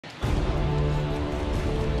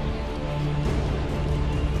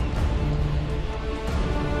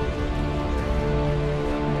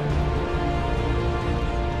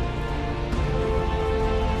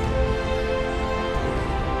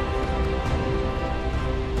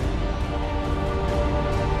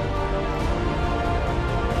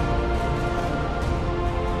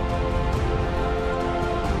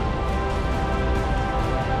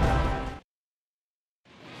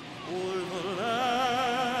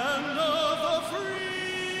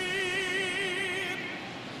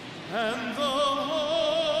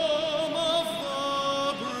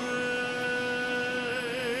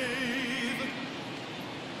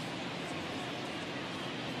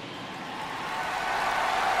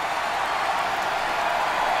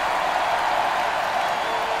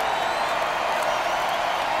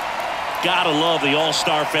Gotta love the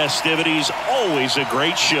All-Star festivities. Always a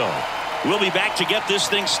great show. We'll be back to get this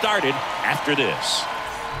thing started after this.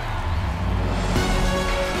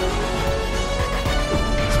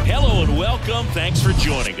 Hello and welcome. Thanks for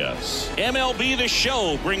joining us. MLB The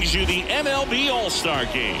Show brings you the MLB All-Star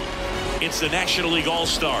Game. It's the National League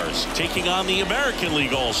All-Stars taking on the American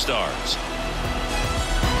League All-Stars.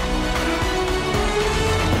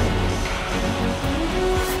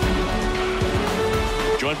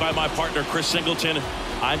 Joined by my partner, Chris Singleton,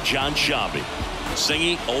 I'm John Shabby.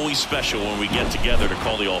 Singy, always special when we get together to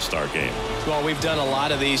call the All-Star Game. Well, we've done a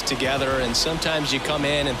lot of these together, and sometimes you come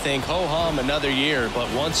in and think, ho-hum, another year. But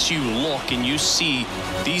once you look and you see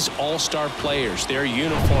these All-Star players, their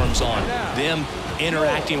uniforms on, them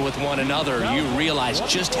interacting with one another, you realize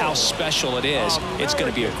just how special it is. It's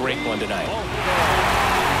going to be a great one tonight.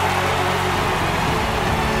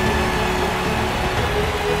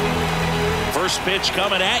 First pitch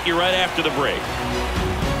coming at you right after the break.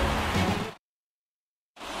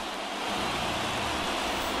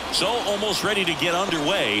 So almost ready to get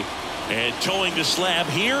underway, and towing the slab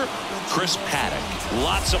here, Chris Paddock.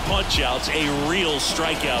 Lots of punch outs, a real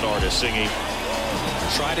strikeout artist. Singing.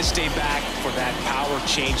 Try to stay back for that power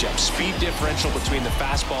changeup. Speed differential between the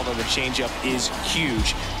fastball and the changeup is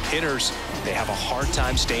huge. Hitters, they have a hard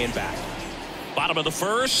time staying back. Bottom of the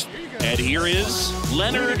first, and here is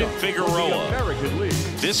Leonard Figueroa.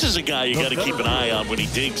 This is a guy you got to keep an eye on when he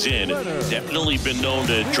digs in. Definitely been known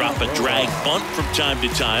to drop a drag bunt from time to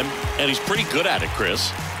time, and he's pretty good at it,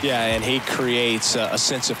 Chris. Yeah, and he creates a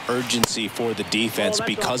sense of urgency for the defense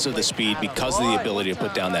because of the speed, because of the ability to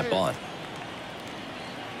put down that bunt.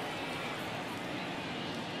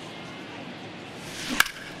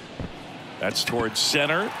 That's towards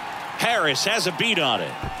center. Harris has a beat on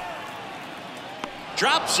it.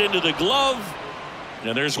 Drops into the glove,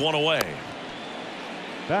 and there's one away.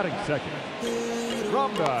 Batting second,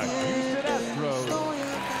 from the Houston Astros.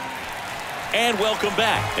 And welcome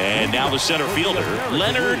back. And now the center fielder,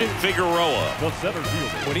 Leonard Figueroa. The center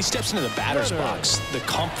fielder. When he steps into the batter's box, the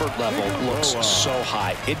comfort level looks so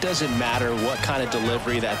high. It doesn't matter what kind of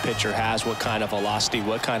delivery that pitcher has, what kind of velocity,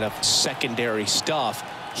 what kind of secondary stuff.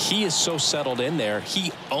 He is so settled in there,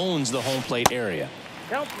 he owns the home plate area.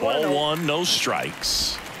 Ball one, no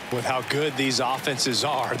strikes. With how good these offenses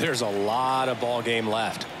are, there's a lot of ball game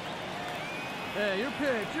left. Hey, your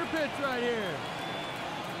pitch right here.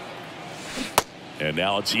 And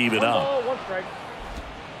now it's even up. One strike.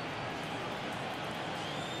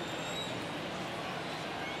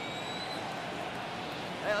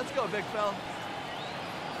 Hey, let's go, big fella.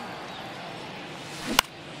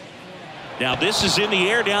 Now this is in the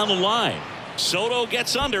air down the line. Soto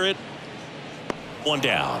gets under it. One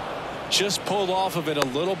down. Just pulled off of it a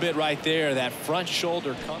little bit right there. That front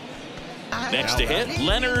shoulder. Next to hit,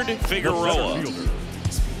 Leonard Figueroa.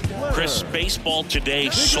 Chris, baseball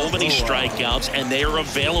today, so many strikeouts, and they are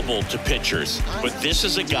available to pitchers. But this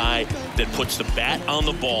is a guy that puts the bat on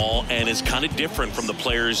the ball and is kind of different from the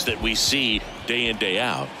players that we see day in, day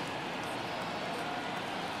out.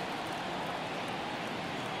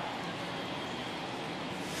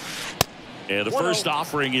 And the first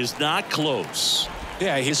offering is not close.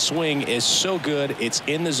 Yeah, his swing is so good. It's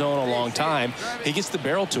in the zone a long time. He gets the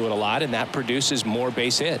barrel to it a lot, and that produces more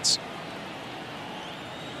base hits.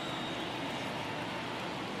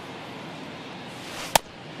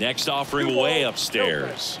 Next offering way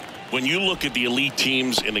upstairs. When you look at the elite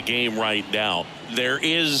teams in the game right now, there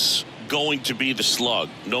is going to be the slug,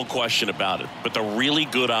 no question about it. But the really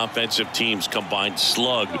good offensive teams combine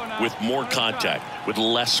slug with more contact, with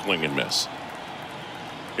less swing and miss.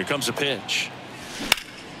 Here comes a pitch.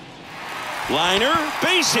 Liner,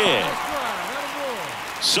 base hit.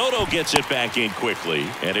 Soto gets it back in quickly,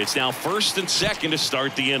 and it's now first and second to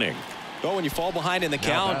start the inning. Well, when you fall behind in the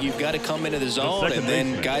count, you've got to come into the zone, and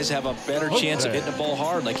then guys have a better chance of hitting the ball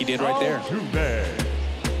hard like he did right there.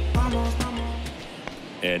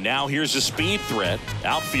 And now here's a speed threat.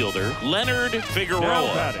 Outfielder Leonard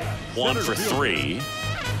Figueroa. 1 for 3.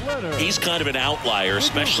 He's kind of an outlier,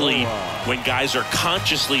 especially when guys are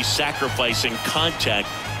consciously sacrificing contact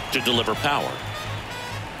to deliver power.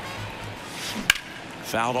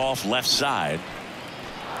 Fouled off left side.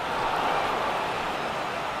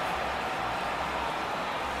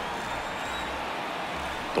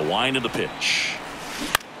 The wind of the pitch.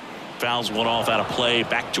 Fouls one off out of play,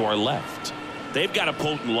 back to our left. They've got a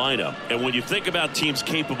potent lineup, and when you think about teams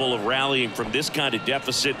capable of rallying from this kind of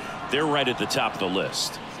deficit, they're right at the top of the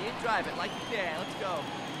list. See it, drive it like you did. Let's go.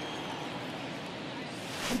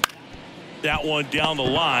 That one down the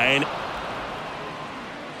line.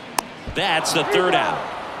 That's the third out.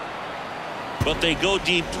 but they go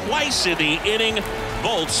deep twice in the inning,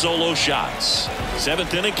 both solo shots.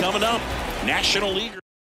 7th inning coming up. National League.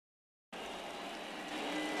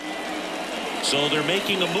 So they're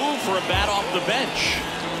making a move for a bat off the bench.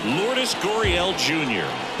 Lourdes Gurriel Jr.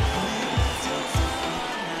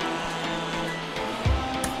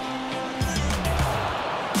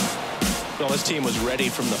 Well, this team was ready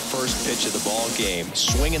from the first pitch of the ball game,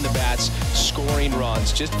 swinging the bats, scoring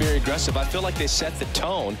runs, just very aggressive. I feel like they set the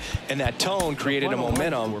tone, and that tone created a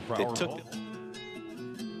momentum that took